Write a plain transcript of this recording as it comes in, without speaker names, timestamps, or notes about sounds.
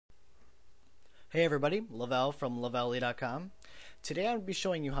Hey everybody, Lavelle from lavelle.com. Today I'm going to be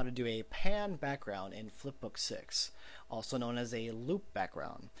showing you how to do a pan background in Flipbook 6, also known as a loop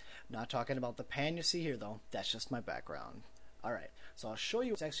background. Not talking about the pan you see here though, that's just my background. Alright, so I'll show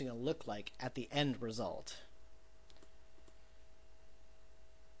you what it's actually going to look like at the end result.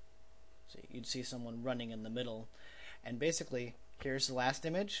 So you'd see someone running in the middle, and basically here's the last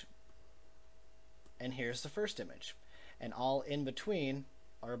image, and here's the first image. And all in between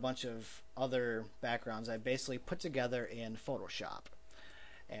are a bunch of other backgrounds I basically put together in Photoshop.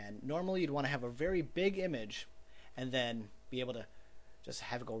 And normally you'd want to have a very big image and then be able to just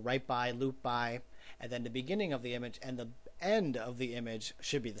have it go right by, loop by, and then the beginning of the image and the end of the image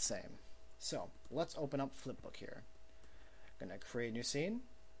should be the same. So let's open up Flipbook here. I'm going to create a new scene,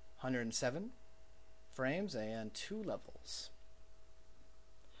 107 frames and 2 levels.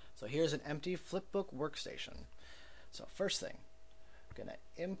 So here's an empty Flipbook workstation. So first thing, I'm going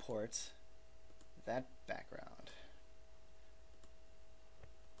to import that background.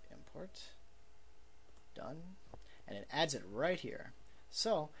 Import. Done. And it adds it right here.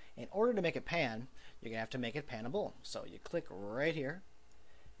 So in order to make it pan, you're going to have to make it panable. So you click right here,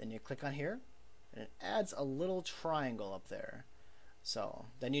 then you click on here, and it adds a little triangle up there. So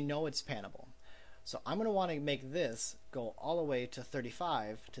then you know it's panable. So I'm going to want to make this go all the way to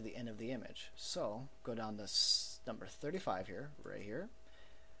 35 to the end of the image. So go down to number 35 here, right here.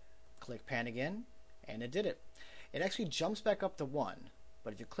 Click pan again, and it did it. It actually jumps back up to 1.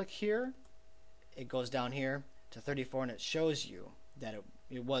 But if you click here, it goes down here to 34, and it shows you that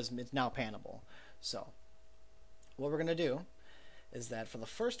it's now panable. So what we're going to do is that for the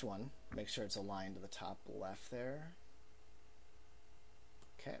first one, make sure it's aligned to the top left there.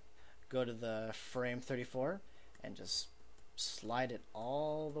 Okay. Go to the frame 34 and just slide it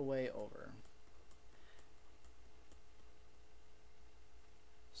all the way over.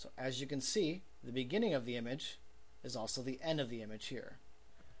 So as you can see, the beginning of the image is also the end of the image here.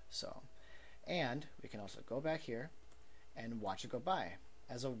 So, and we can also go back here and watch it go by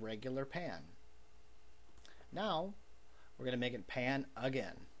as a regular pan. Now we're going to make it pan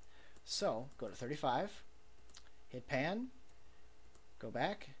again. So go to 35, hit pan, go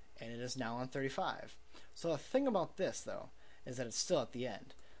back, and it is now on 35. So the thing about this though is that it's still at the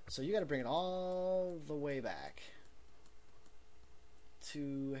end. So you got to bring it all the way back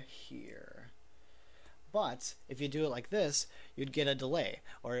to here. But if you do it like this, you'd get a delay,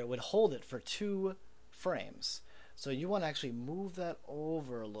 or it would hold it for 2 frames. So you want to actually move that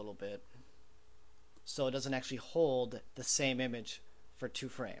over a little bit so it doesn't actually hold the same image for 2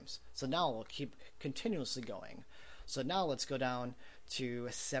 frames. So now we'll keep continuously going. So now let's go down to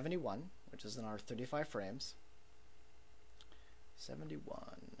 71, which is in our 35 frames. 71,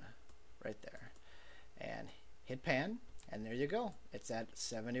 right there. And hit pan, and there you go. It's at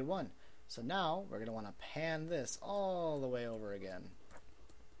 71. So now we're going to want to pan this all the way over again.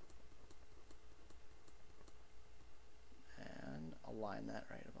 And align that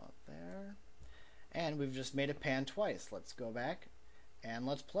right about there. And we've just made it pan twice. Let's go back and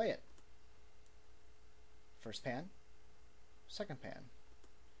let's play it. First pan, second pan.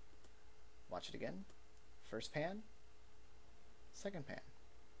 Watch it again. First pan, second pan.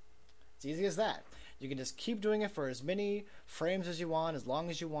 It's easy as that. You can just keep doing it for as many frames as you want, as long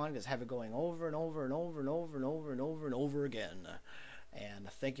as you want. Just have it going over and over and over and over and over and over and over again. And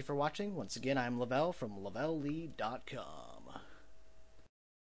thank you for watching. Once again, I'm Lavelle from lavelle.com.